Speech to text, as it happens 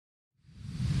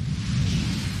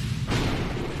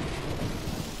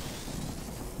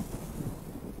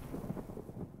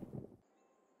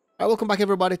All right, welcome back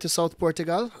everybody to South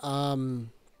Portugal.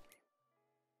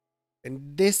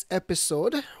 In this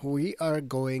episode, we are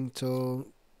going to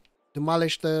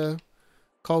demolish the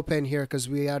cow pen here because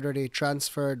we already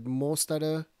transferred most of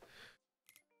the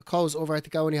cows over. I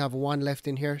think I only have one left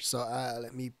in here, so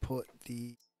let me put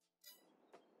the...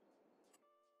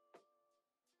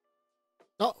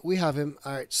 Oh, we have him.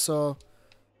 All right, so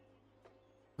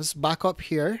let's back up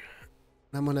here.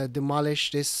 I'm gonna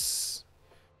demolish this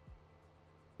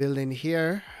building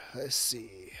here. Let's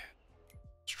see.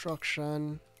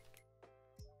 Construction.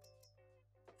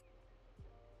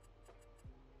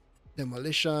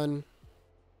 Demolition.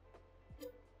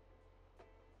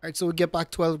 Alright, so we get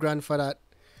back 12 grand for that.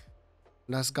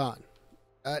 And that's gone.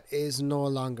 That is no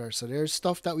longer. So there's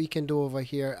stuff that we can do over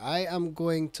here. I am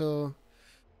going to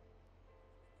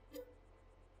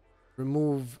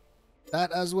remove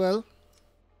that as well.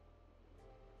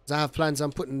 I have plans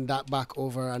on putting that back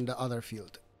over on the other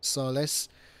field. So let's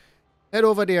head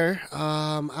over there.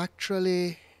 Actually,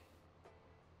 I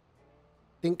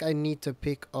think I need to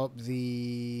pick up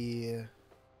the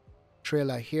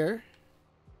trailer here.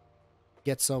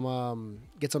 Get some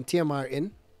TMR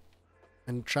in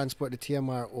and transport the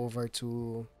TMR over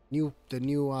to the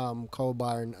new cow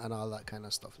barn and all that kind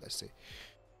of stuff. Let's see.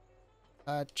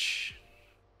 Patch.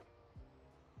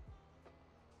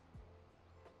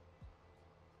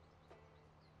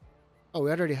 Oh, we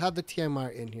already have the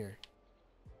TMR in here.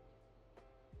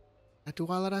 I do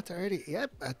all of that already?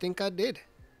 Yep, I think I did.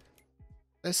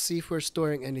 Let's see if we're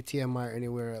storing any TMR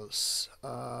anywhere else.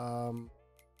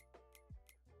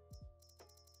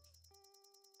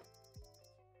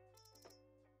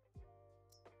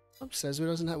 Says we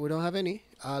don't have any.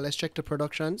 Let's check the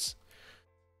productions.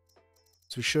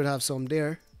 So we should have some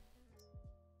there.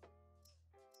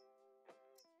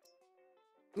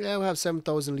 Yeah, we have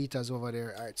 7,000 liters over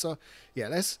there. All right, so yeah,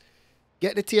 let's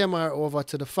get the TMR over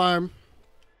to the farm,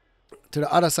 to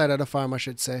the other side of the farm, I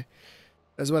should say,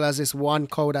 as well as this one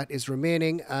cow that is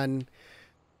remaining, and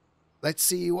let's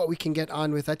see what we can get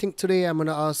on with. I think today I'm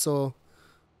gonna also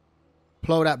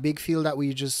plow that big field that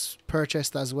we just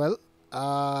purchased as well.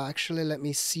 Actually, let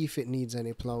me see if it needs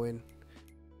any plowing.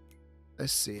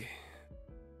 Let's see.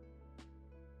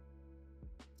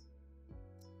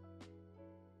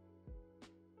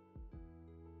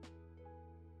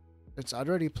 It's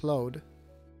already plowed.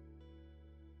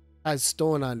 Has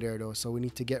stone on there though, so we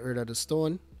need to get rid of the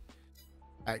stone.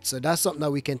 Alright, so that's something that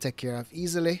we can take care of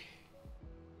easily.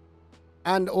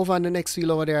 And over on the next field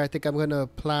over there, I think I'm gonna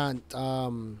plant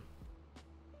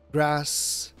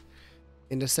grass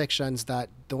in the sections that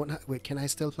don't wait, can I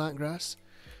still plant grass?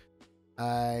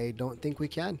 I don't think we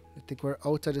can. I think we're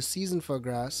out of the season for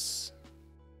grass.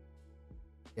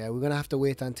 Yeah, we're gonna have to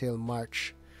wait until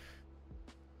March.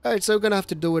 Alright, so we're gonna have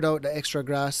to do without the extra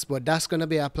grass, but that's gonna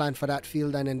be our plan for that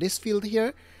field. And in this field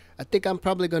here, I think I'm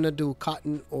probably gonna do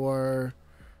cotton or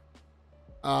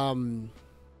I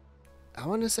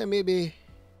wanna say maybe,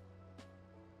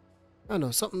 I don't know,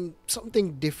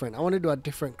 something different. I want to do a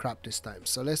different crop this time.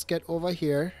 So let's get over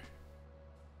here.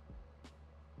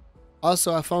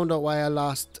 Also, I found out why I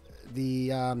lost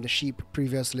the sheep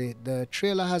previously. The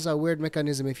trailer has a weird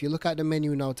mechanism. If you look at the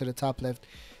menu now to the top left,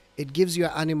 it gives you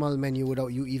an animal menu without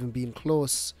you even being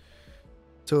close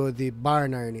to the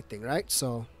barn or anything, right?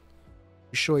 So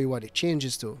to show you what it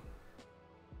changes to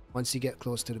once you get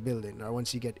close to the building or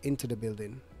once you get into the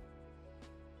building.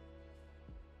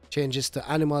 Changes to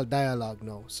animal dialogue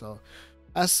now. So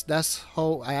that's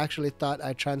how I actually thought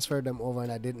I transferred them over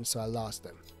and I didn't, so I lost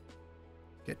them.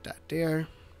 Get that there.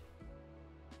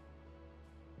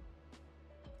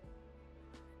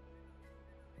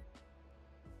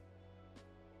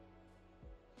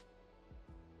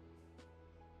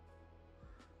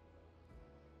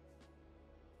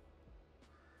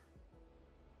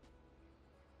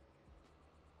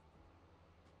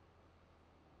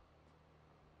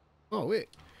 Oh wait,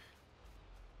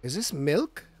 is this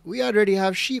milk? We already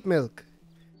have sheep milk.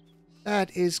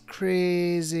 That is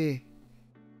crazy.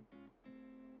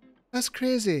 That's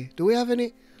crazy. Do we have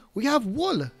any? We have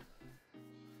wool.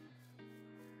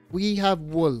 We have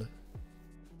wool.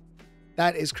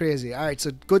 That is crazy. All right,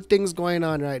 so good things going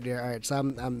on right there. All right, so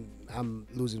I'm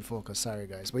losing focus. Sorry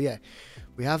guys, but yeah,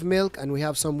 we have milk and we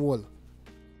have some wool.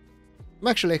 I'm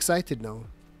actually excited now.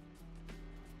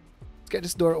 Let's get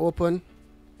this door open.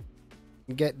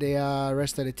 Get the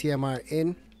rest of the TMR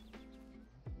in.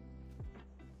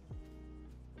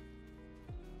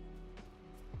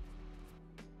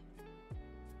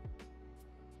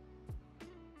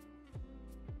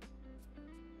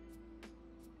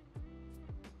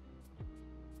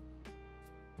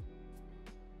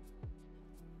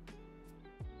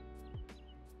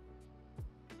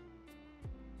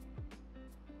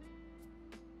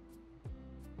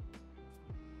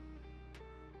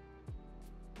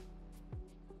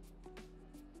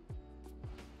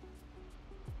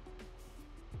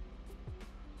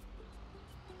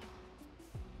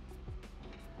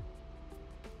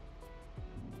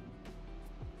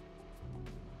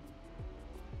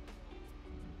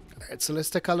 Alright, so let's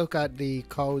take a look at the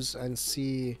cows and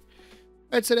see.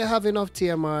 Alright, so they have enough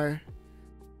TMR.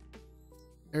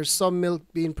 There's some milk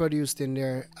being produced in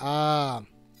there. Ah,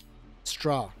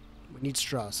 straw. We need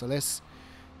straw. So let's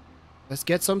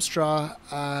get some straw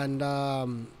and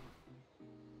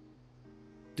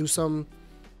do some.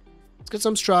 Let's get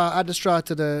some straw. Add the straw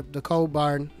to the cow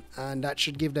barn, and that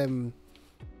should give them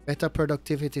better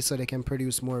productivity, so they can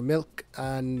produce more milk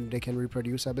and they can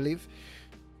reproduce, I believe.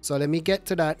 So let me get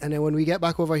to that, and then when we get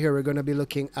back over here, we're going to be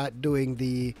looking at doing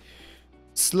the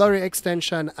slurry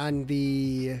extension and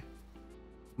the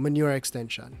manure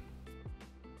extension.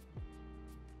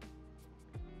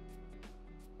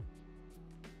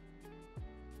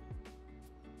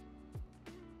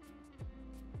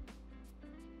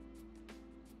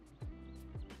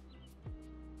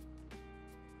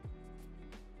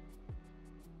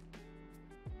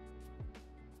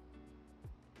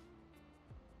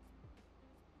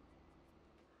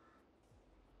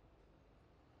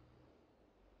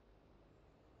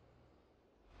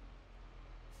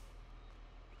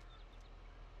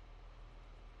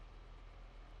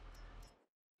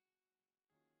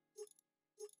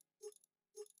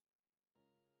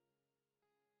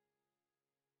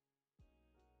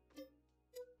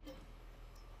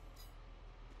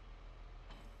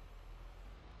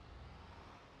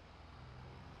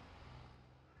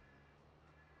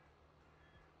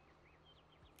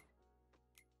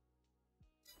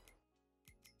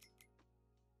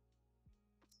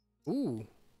 Ooh.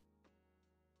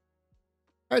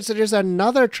 Alright, so there's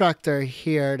another tractor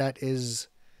here that is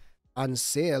on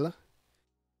sale.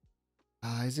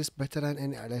 Is this better than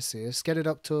any? Let's see. Let's get it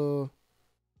up to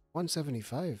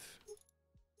 175.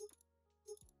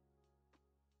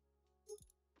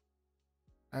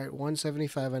 Alright,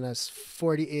 175, and that's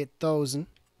 48,000.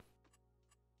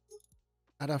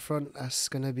 At the front, that's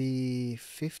gonna be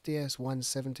 50 as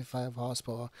 175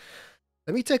 horsepower.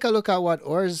 Let me take a look at what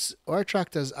our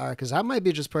tractors are, because I might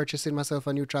be just purchasing myself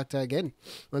a new tractor again.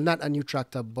 Well, not a new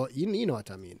tractor, but you know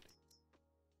what I mean.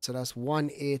 So that's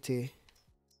 180,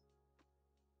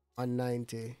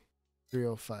 190,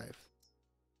 305.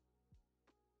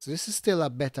 So this is still a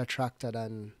better tractor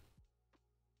than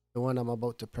the one I'm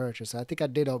about to purchase. I think I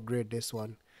did upgrade this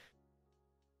one.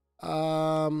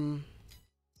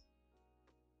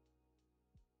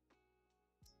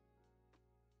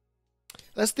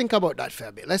 Let's think about that for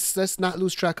a bit. Let's not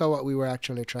lose track of what we were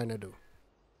actually trying to do.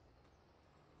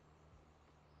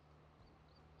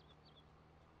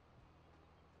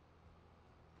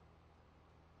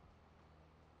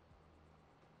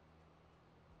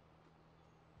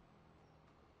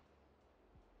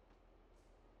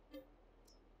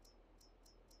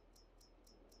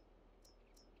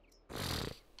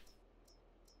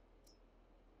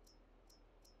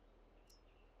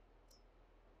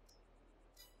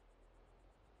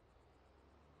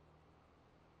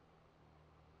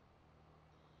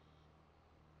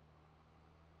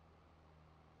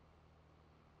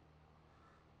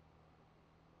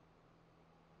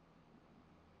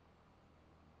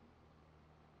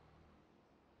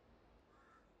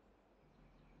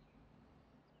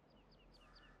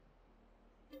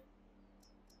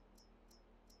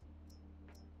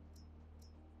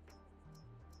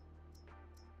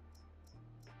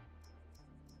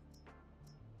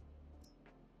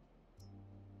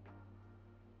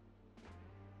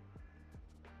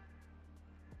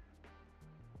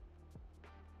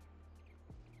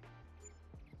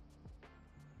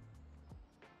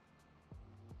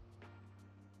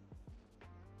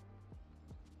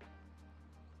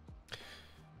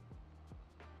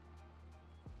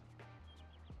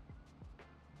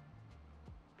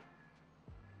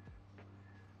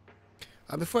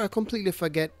 Before I completely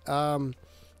forget,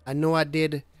 I know I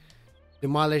did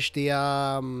demolish the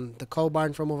cow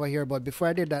barn from over here, but before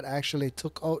I did that, I actually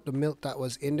took out the milk that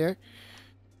was in there.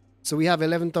 So we have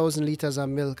 11,000 liters of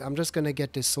milk. I'm just gonna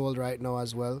get this sold right now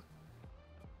as well.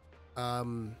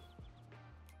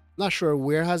 Not sure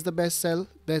where has the best sell,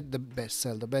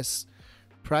 the best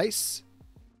price.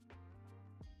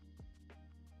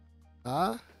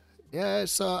 Yeah,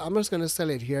 so I'm just gonna sell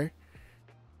it here.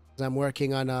 I'm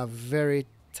working on a very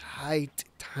tight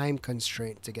time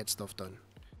constraint to get stuff done.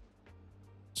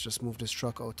 Let's just move this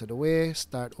truck out of the way,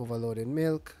 start overloading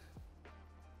milk.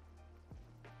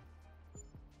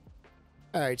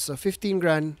 Alright, so 15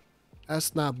 grand.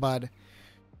 That's not bad.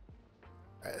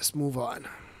 Right, let's move on.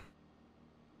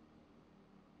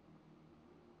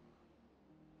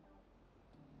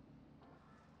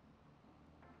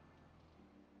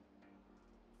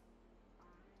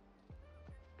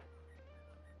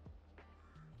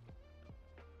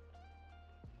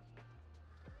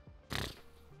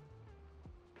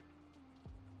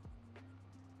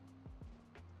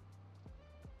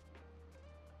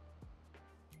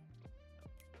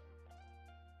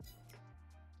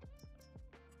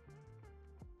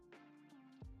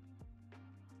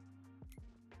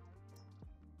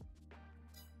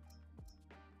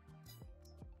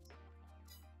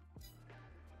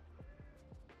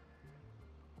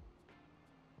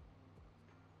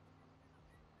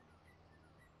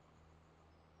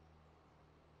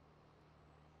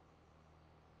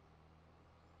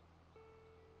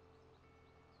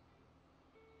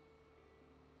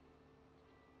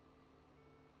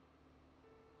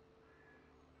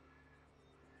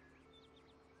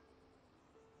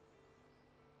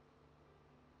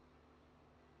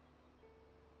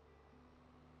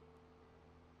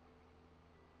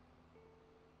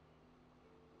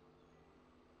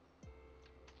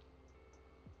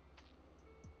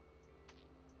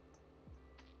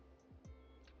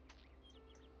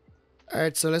 All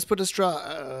right, so let's put the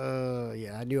straw.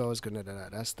 Yeah, I knew I was gonna do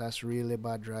that. That's really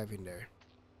bad driving there.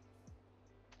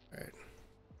 All right.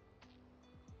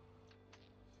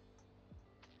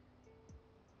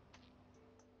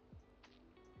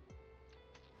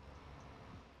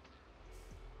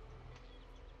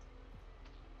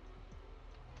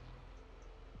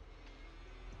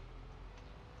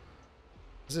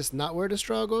 Is this not where the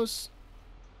straw goes?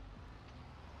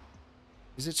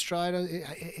 Is it straw?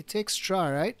 It takes straw,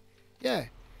 right? Yeah.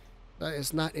 But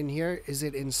it's not in here. Is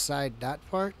it inside that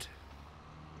part?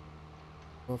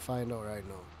 We'll find out right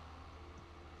now.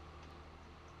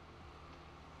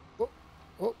 Oh,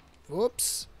 oh,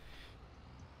 whoops.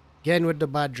 Again with the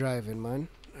bad driving, man.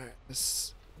 Alright,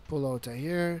 let's pull out of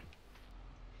here.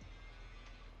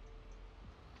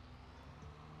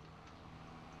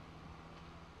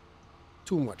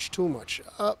 Too much, too much.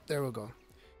 Up, there we go.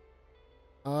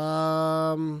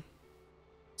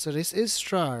 So this is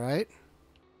straw, right?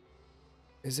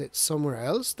 Is it somewhere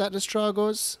else that the straw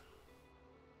goes?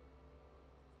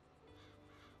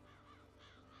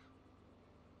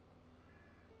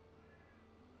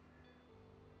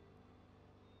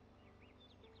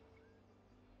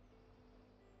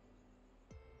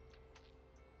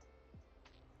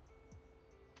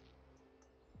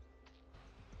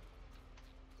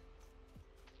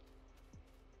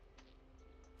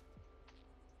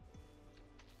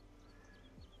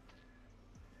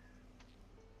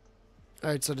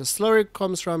 Alright, so the slurry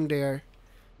comes from there.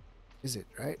 Is it,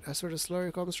 right? That's where the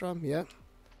slurry comes from? Yeah.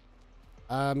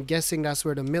 I'm guessing that's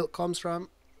where the milk comes from.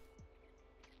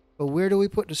 But where do we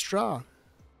put the straw?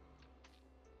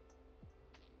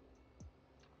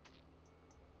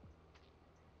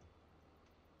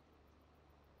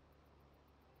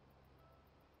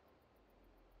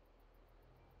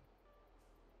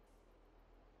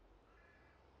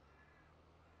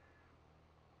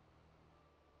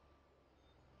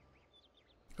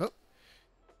 Oh,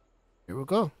 here we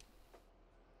go.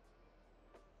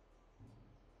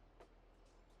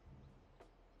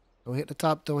 Don't hit the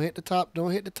top, don't hit the top,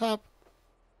 don't hit the top.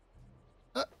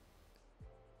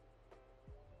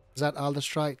 Is that all the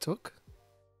straw it took?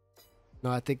 No,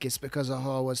 I think it's because of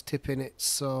how I was tipping it,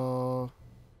 so...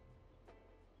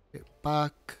 Get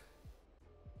back.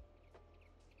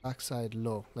 Backside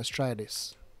low. Let's try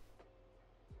this.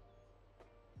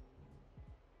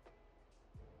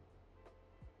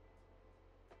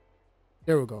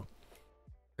 There we go.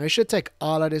 I should take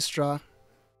all of this straw.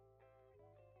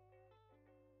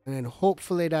 And then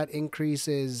hopefully that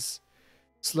increases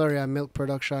slurry and milk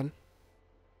production.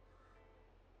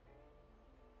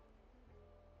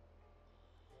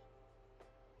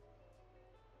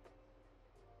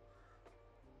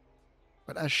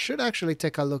 What I should actually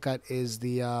take a look at is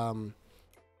the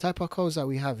type of cows that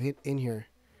we have in here.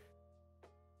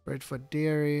 Bred for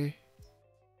dairy.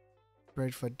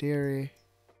 Bred for dairy.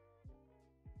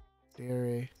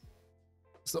 Dairy.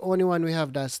 It's the only one we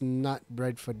have that's not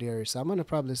bred for dairy. So I'm going to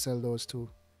probably sell those too.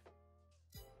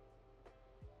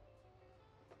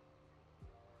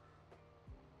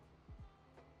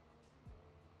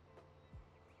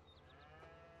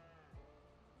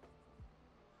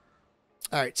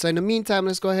 Alright, so in the meantime,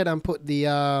 let's go ahead and put the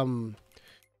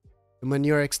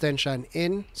manure extension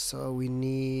in. So we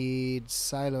need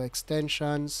silo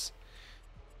extensions.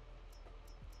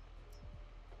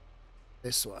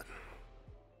 This one.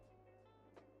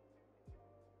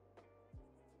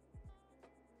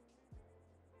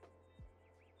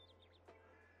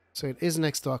 So it is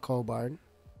next to a cow barn.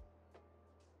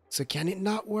 So can it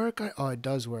not work? Oh, it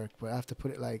does work, but I have to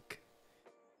put it like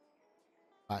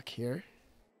back here.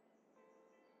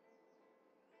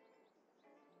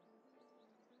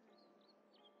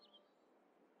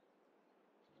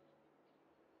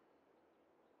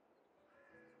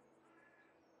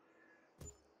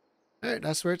 Alright,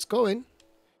 that's where it's going.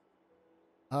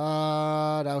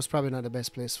 That was probably not the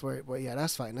best place for it, but yeah,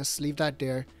 that's fine. Let's leave that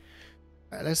there.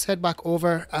 Alright, let's head back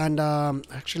over and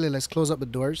actually let's close up the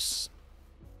doors.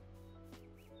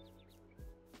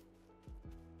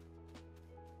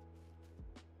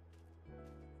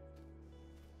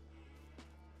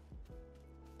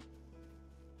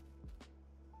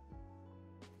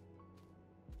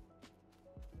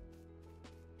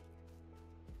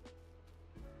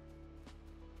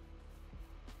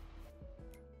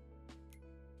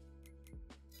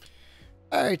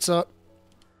 Alright, so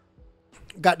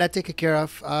got that taken care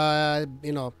of.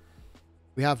 You know,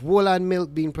 we have wool and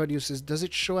milk being produced. Does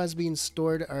it show as being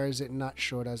stored or is it not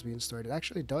showed as being stored? It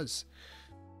actually does.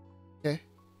 Okay.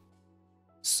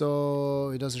 So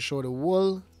it doesn't show the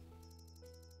wool.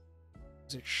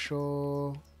 Does it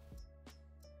show?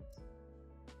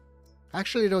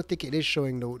 Actually, I don't think it is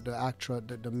showing the actual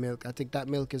the milk. I think that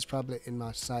milk is probably in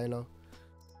my silo.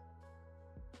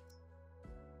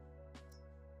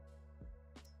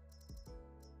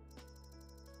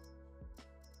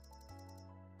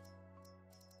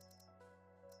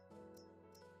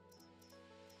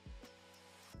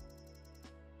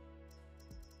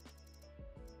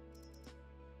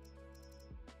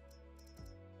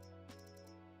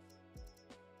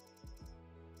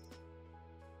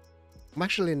 I'm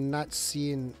actually not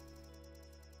seeing.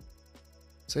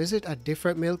 So is it a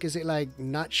different milk? Is it like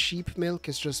not sheep milk?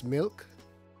 It's just milk?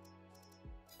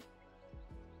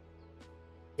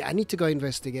 Yeah, I need to go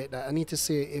investigate that. I need to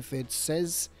see if it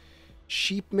says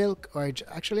sheep milk or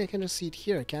actually I can just see it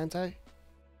here, can't I? It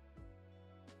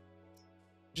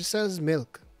just says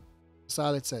milk. That's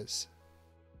all it says.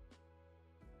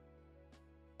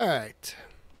 All right.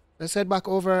 Let's head back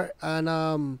over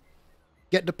and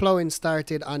get the plowing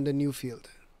started on the new field.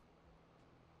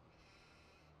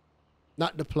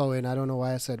 Not the plowing. I don't know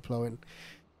why I said plowing.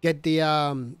 Get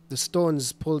the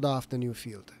stones pulled off the new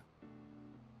field.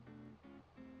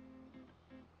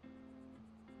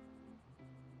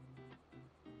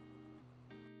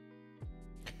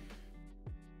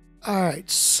 All right.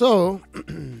 So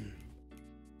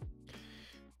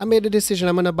I made the decision.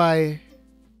 I'm gonna buy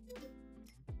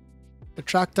the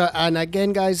tractor, and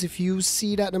again, guys, if you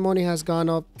see that the money has gone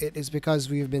up, it is because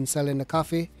we've been selling the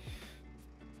coffee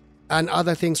and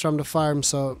other things from the farm.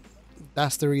 So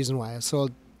that's the reason why I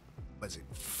sold. Was it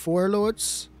 4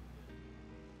 loads?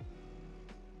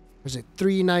 Was it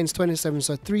 3 9s 27?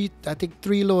 So I think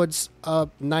 3 loads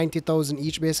of 90,000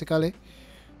 each basically.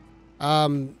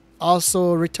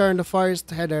 Also returned the forest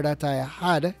header that I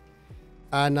had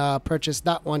and purchased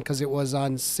that one because it was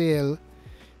on sale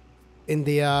in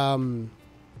the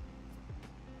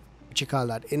what you call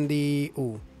that, in the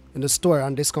store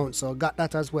on discount, so got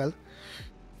that as well.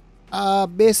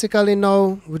 Basically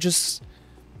now we're just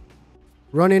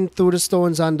running through the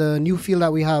stones on the new field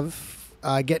that we have,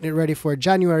 getting it ready for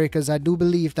January, because I do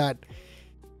believe that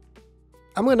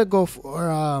I'm gonna go for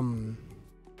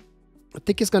I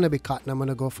think it's gonna be cotton. I'm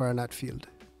gonna go for on that field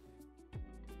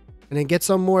and then get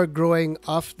some more growing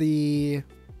off the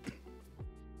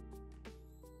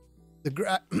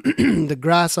the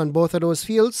grass on both of those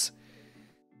fields,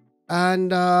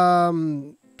 and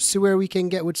see where we can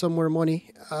get with some more money.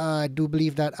 I do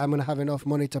believe that I'm gonna have enough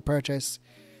money to purchase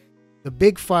the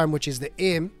big farm, which is the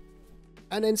aim,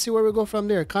 and then see where we go from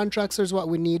there. Contracts is what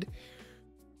we need.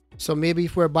 So maybe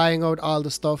if we're buying out all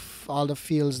the stuff, all the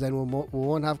fields, then we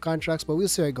won't have contracts, but we'll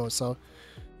see how it goes. So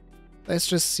let's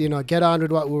just, get on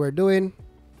with what we were doing.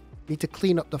 Need to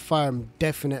clean up the farm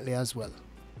definitely as well.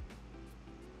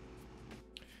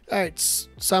 All right,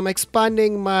 so I'm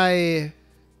expanding my,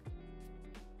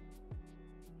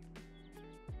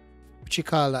 what you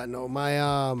call that now? My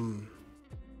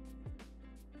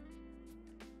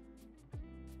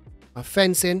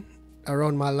fencing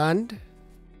around my land.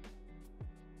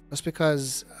 Just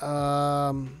because,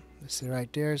 let's see,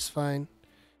 right there is fine.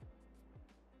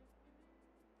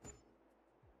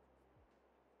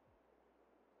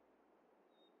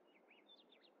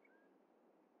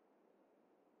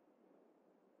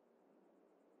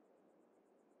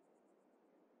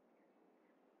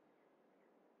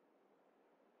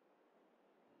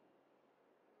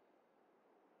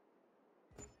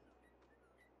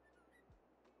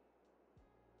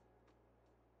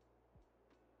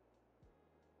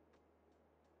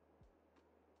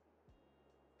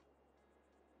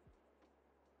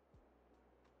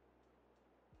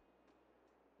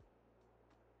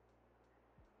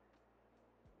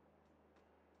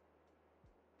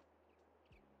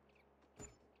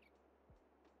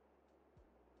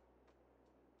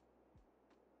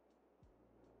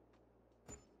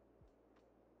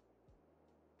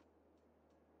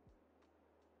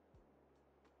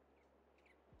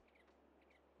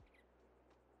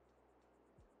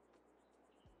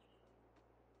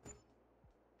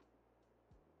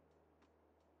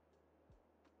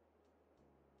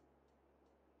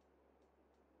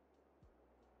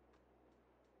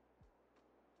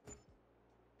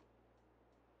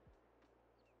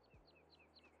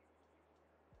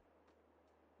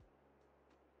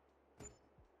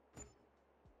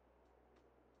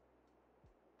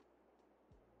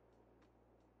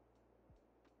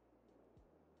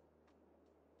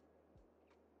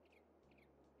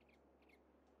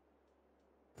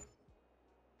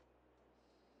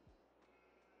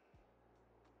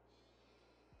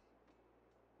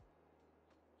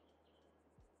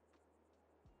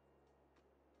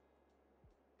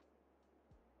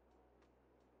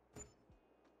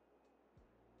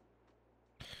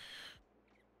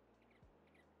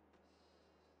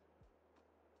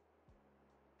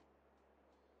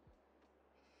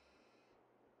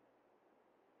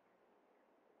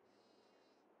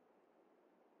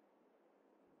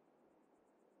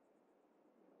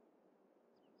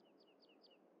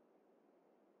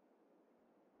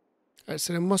 All right,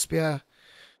 so there must be a.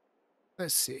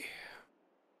 Let's see.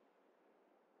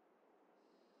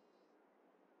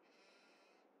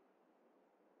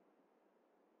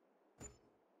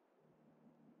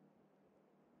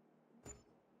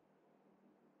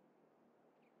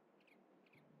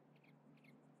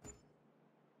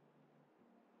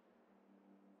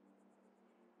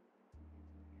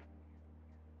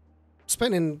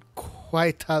 Spending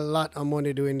quite a lot of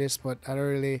money doing this, but I don't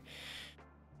really.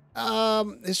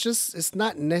 It's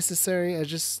not necessary. I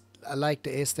like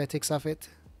the aesthetics of it.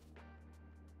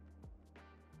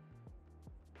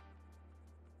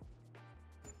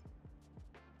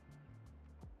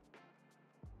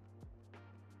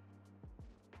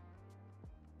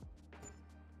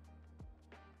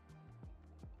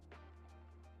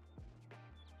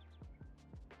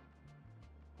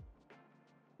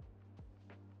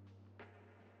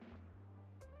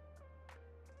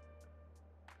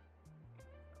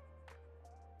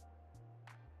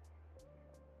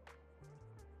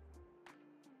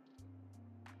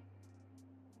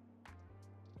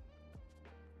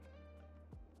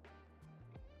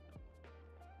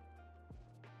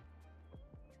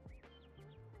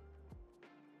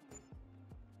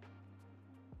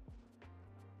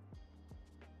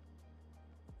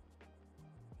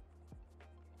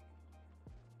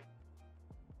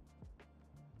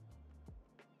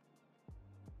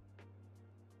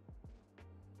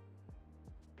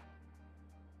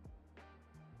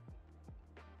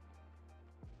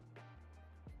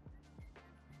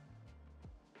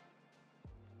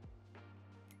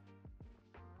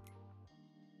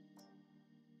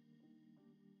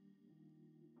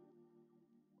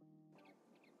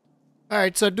 All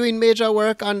right, so doing major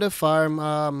work on the farm.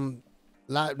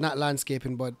 Not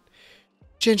landscaping, but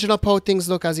changing up how things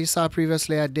look. As you saw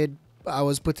previously, I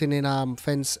was putting in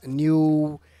fence,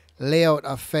 new layout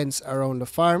of fence around the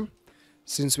farm,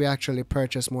 since we actually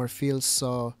purchased more fields.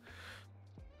 So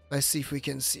let's see if we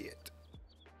can see it.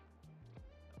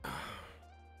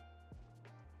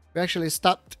 We actually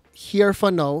stopped here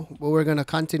for now, but we're gonna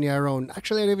continue around.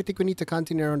 Actually, I don't even think we need to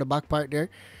continue around the back part there.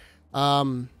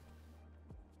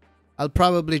 I'll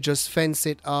probably just fence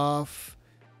it off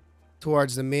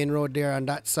towards the main road there on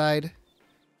that side.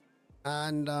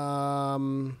 And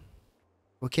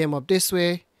we came up this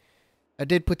way. I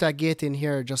did put a gate in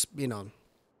here, just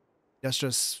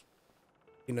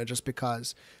just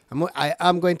because I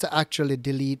am going to actually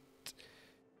delete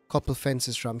a couple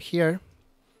fences from here,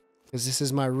 because this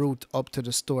is my route up to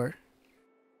the store.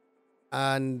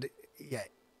 And yeah,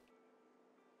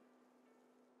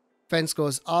 fence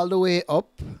goes all the way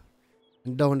up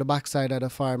and down the backside of the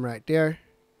farm right there.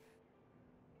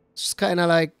 It's kind of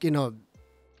like,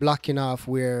 blocking off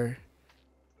where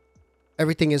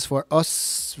everything is for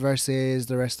us versus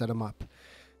the rest of the map.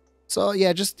 So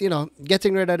yeah, just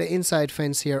getting rid of the inside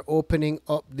fence here, opening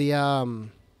up the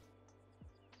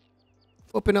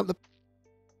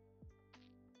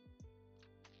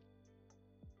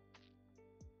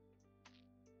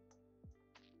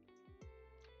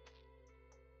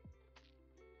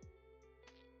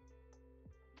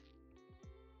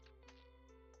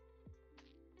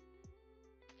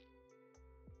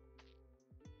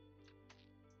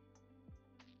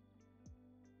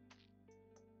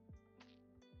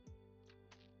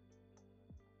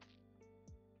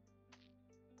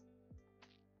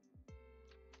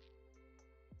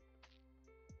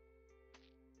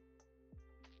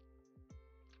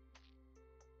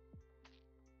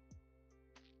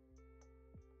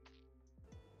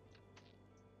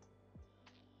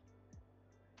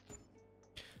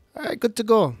All right, good to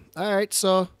go. All right,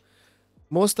 so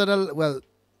most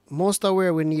of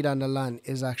where we need on the land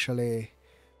is actually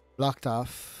blocked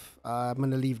off. I'm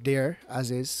gonna leave there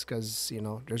as is, because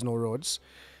there's no roads.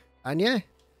 And yeah,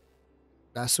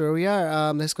 that's where we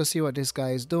are. Let's go see what this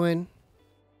guy is doing.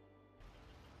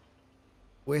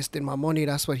 Wasting my money.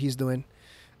 That's what he's doing.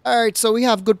 All right, so we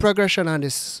have good progression on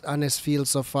this field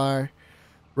so far.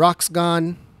 Rock's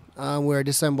gone. We're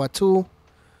December 2.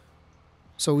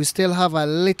 So we still have a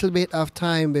little bit of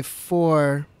time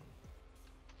before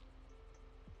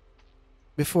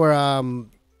we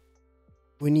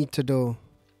need to do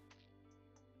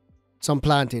some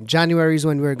planting. January is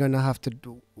when we're gonna have to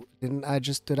do. Didn't I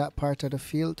just do that part of the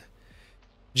field?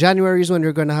 January is when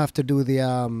we're gonna have to do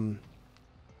the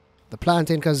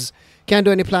planting, because can't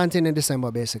do any planting in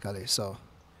December basically. So let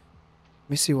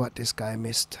me see what this guy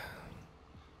missed.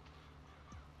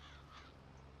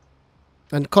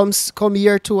 And come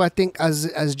year 2, I think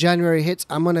as January hits,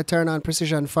 I'm gonna turn on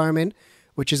precision farming,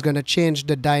 which is gonna change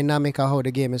the dynamic of how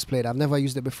the game is played. I've never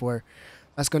used it before.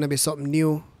 That's gonna be something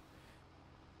new.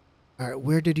 All right,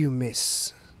 where did you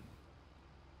miss?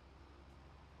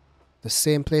 The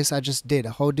same place I just did.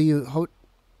 How do you how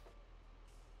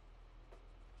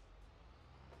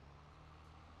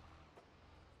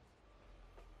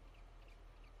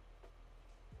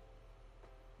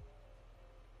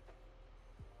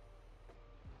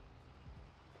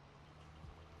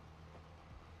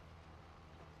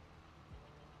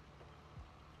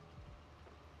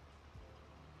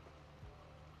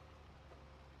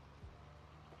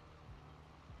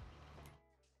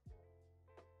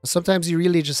sometimes you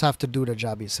really just have to do the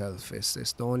job yourself.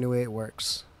 It's the only way it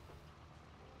works.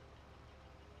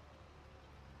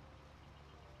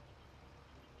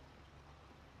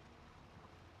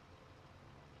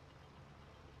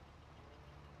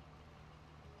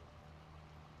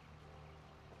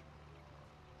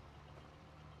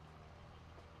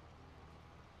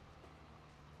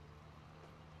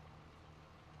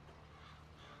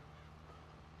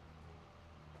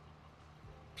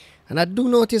 And I do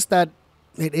notice that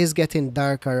it is getting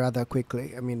darker rather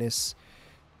quickly. I mean, it's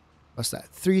what's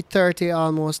that? 3:30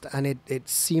 almost, and it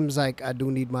seems like I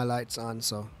do need my lights on.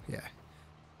 So yeah,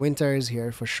 winter is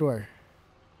here for sure.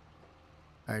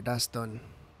 All right, that's done.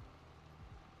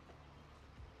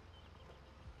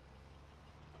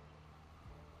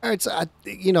 All right, so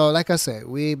you know, like I said,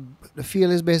 the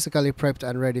field is basically prepped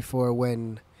and ready for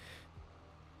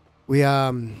we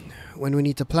when we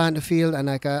need to plant the field, and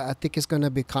like I think it's gonna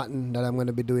be cotton that I'm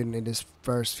gonna be doing in this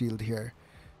first field here.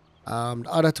 The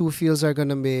other two fields are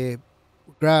gonna be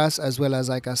grass, as well as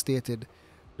like I stated,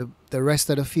 the rest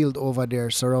of the field over there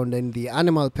surrounding the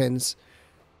animal pens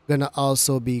gonna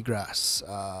also be grass.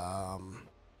 Let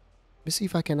me see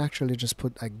if I can actually just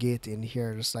put a gate in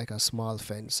here, just like a small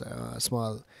fence, a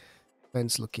small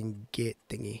fence looking gate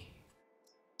thingy.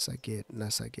 It's a gate, and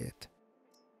that's a gate.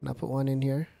 Can I put one in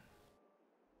here?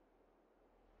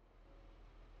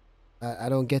 I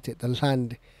don't get it. The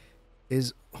land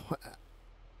is... Alright,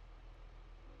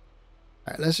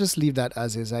 let's just leave that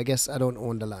as is. I guess I don't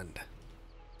own the land.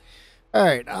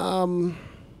 Alright, alright,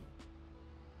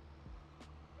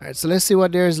 so let's see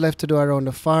what there is left to do around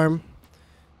the farm.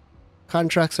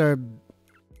 Contracts are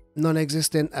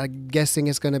non-existent. I'm guessing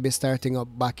it's going to be starting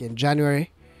up back in January.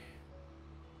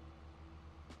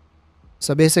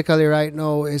 So basically right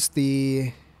now is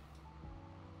the...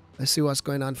 Let's see what's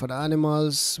going on for the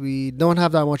animals. We don't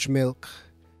have that much milk.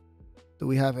 Do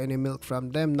we have any milk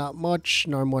from them? Not much,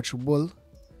 nor much wool.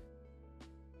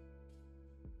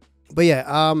 But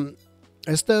yeah,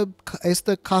 it's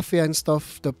the coffee and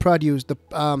stuff, the produce, the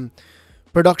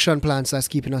production plants that's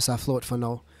keeping us afloat for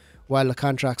now, while the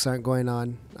contracts aren't going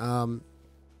on.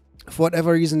 For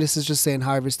whatever reason, this is just saying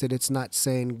harvested. It's not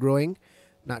saying growing.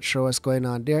 Not sure what's going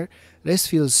on there. This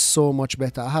feels so much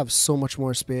better. I have so much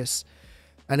more space.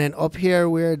 And then up here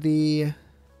where the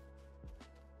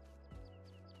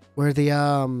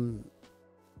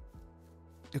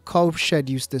cow shed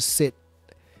used to sit,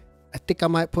 I think I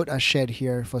might put a shed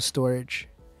here for storage.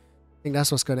 I think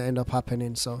that's what's going to end up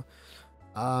happening. So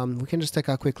we can just take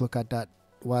a quick look at that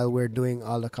while we're doing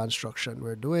all the construction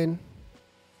we're doing.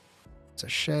 It's a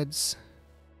sheds.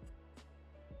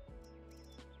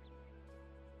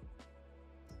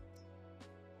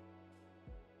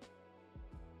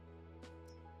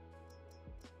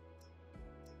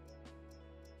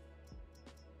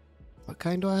 What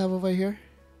kind do I have over here?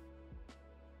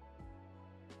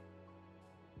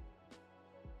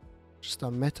 Just a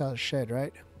metal shed,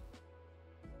 right?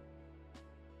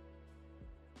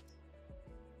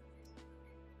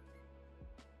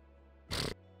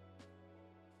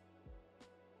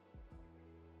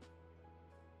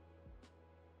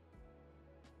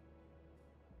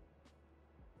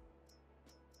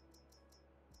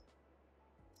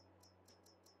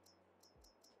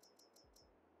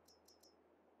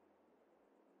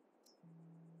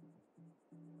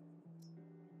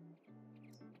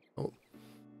 Oh,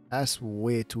 that's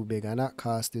way too big, and that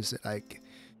cost is like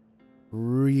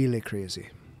really crazy.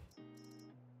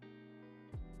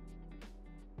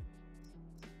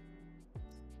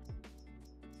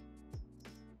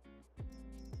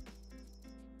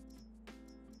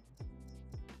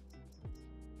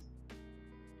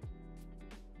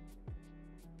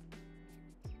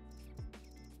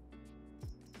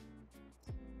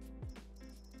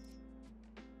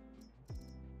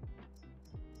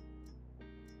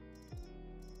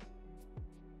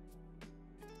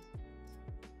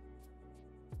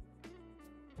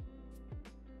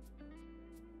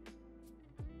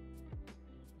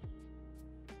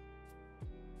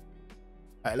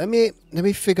 Alright, let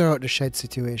me figure out the shed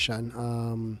situation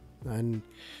and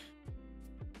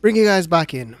bring you guys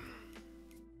back in.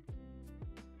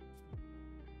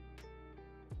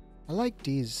 I like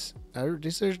these.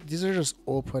 These are just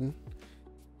open.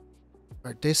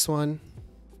 Or this one.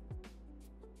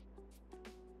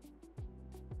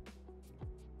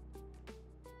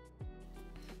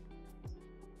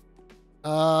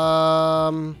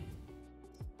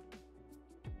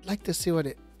 I'd like to see what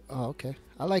it. Oh, okay.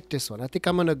 I like this one. I think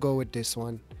I'm gonna go with this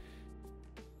one.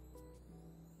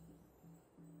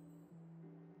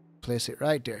 Place it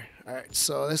right there. All right.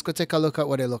 So let's go take a look at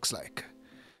what it looks like.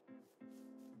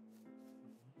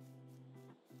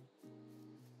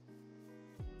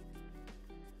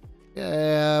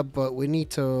 Yeah, but we need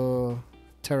to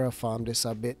terraform this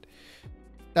a bit.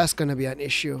 That's gonna be an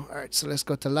issue. All right. So let's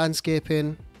go to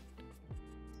landscaping.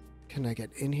 Can I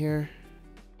get in here?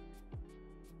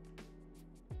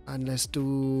 And let's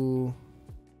do.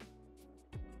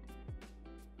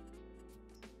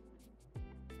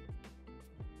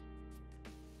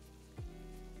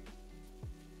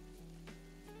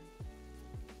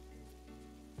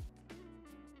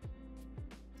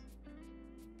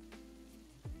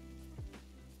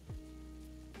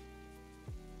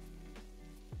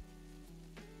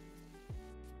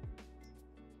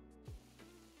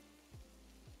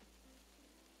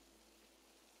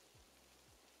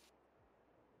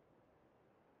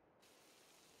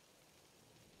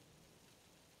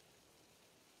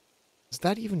 Is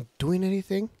that even doing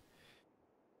anything?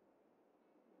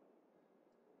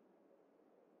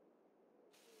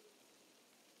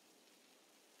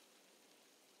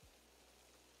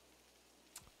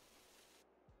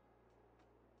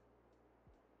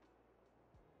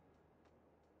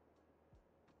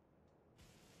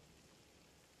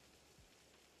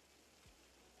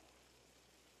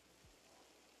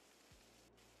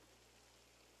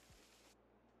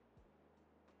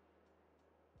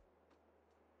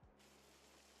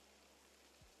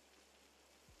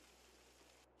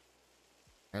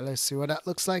 Right, let's see what that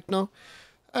looks like now.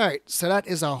 All right, so that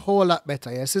is a whole lot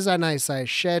better. Yes, this is a nice size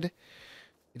shed.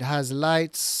 It has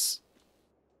lights.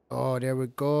 Oh, there we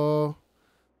go.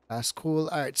 That's cool.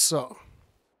 All right, so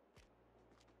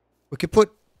we can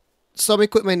put some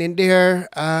equipment in there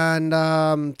and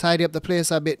tidy up the place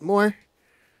a bit more.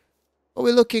 But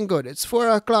we're looking good. It's 4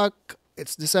 o'clock.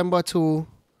 It's December 2.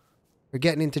 We're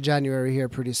getting into January here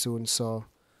pretty soon. So,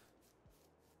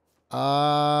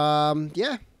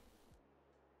 yeah.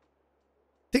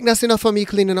 I think that's enough for me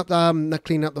cleaning up not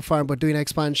cleaning up the farm, but doing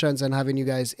expansions and having you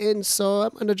guys in. So I'm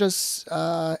gonna just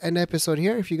end the episode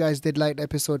here. If you guys did like the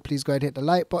episode, please go ahead and hit the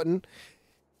like button.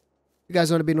 If you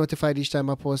guys want to be notified each time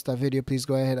I post a video, please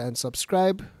go ahead and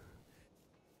subscribe.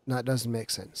 No, it doesn't make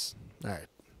sense. All right.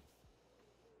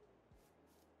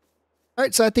 All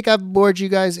right, so I think I've bored you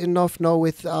guys enough now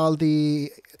with all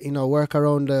the work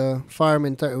around the farm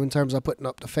in terms of putting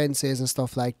up the fences and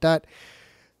stuff like that.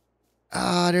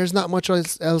 There's not much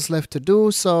else left to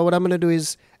do. So what I'm going to do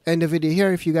is end the video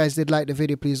here. If you guys did like the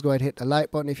video, please go ahead and hit the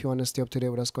like button. If you want to stay up to date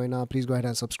with what's going on, please go ahead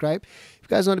and subscribe. If you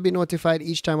guys want to be notified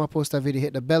each time I post a video,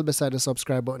 hit the bell beside the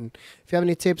subscribe button. If you have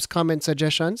any tips, comments,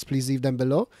 suggestions, please leave them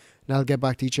below. And I'll get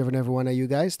back to each and every one of you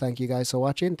guys. Thank you guys for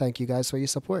watching. Thank you guys for your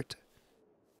support.